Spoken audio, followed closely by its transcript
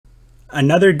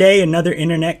Another day, another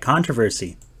internet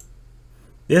controversy.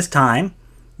 This time,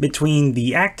 between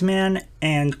the Actman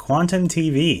and Quantum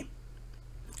TV.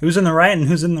 Who's in the right and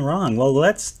who's in the wrong? Well,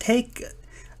 let's take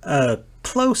a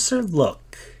closer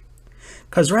look.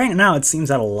 Because right now it seems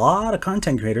that a lot of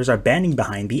content creators are banding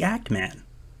behind the Actman.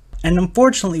 And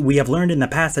unfortunately, we have learned in the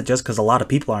past that just because a lot of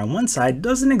people are on one side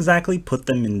doesn't exactly put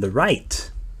them in the right.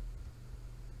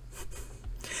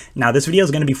 Now, this video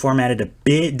is going to be formatted a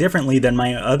bit differently than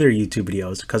my other YouTube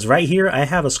videos, because right here I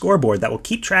have a scoreboard that will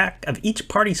keep track of each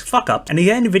party's fuck up, and at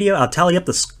the end of the video I'll tally up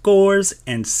the scores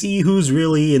and see who's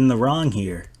really in the wrong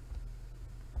here.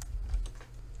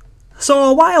 So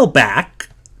a while back,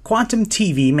 Quantum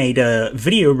TV made a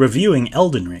video reviewing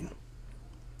Elden Ring.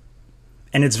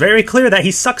 And it's very clear that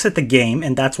he sucks at the game,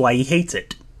 and that's why he hates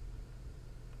it.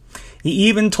 He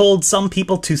even told some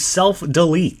people to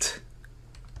self-delete.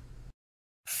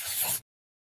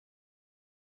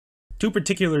 Two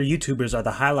particular YouTubers are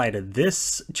the highlight of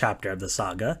this chapter of the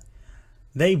saga.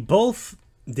 They both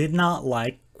did not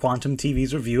like Quantum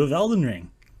TV's review of Elden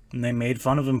Ring, and they made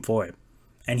fun of him for it.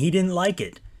 And he didn't like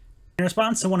it. In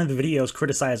response to one of the videos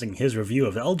criticizing his review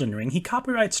of Elden Ring, he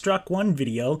copyright struck one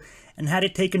video and had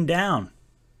it taken down.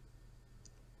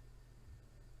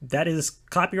 That is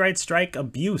copyright strike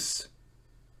abuse.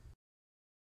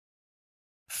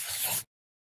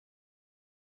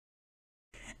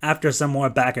 After some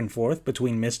more back and forth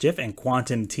between Mischief and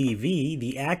Quantum TV,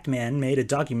 the Actman made a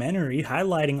documentary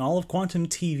highlighting all of Quantum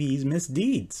TV's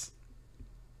misdeeds.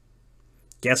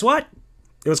 Guess what?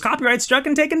 It was copyright struck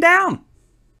and taken down!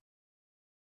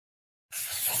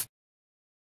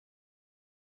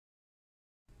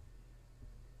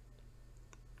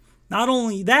 Not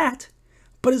only that,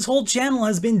 but his whole channel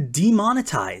has been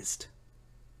demonetized.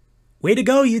 Way to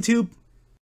go, YouTube!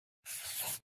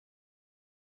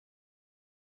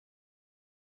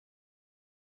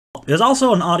 There's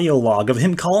also an audio log of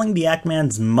him calling the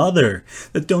Actman's mother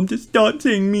that don't just start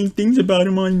saying mean things about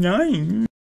him online.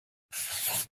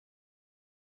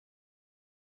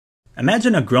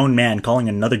 Imagine a grown man calling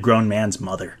another grown man's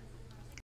mother.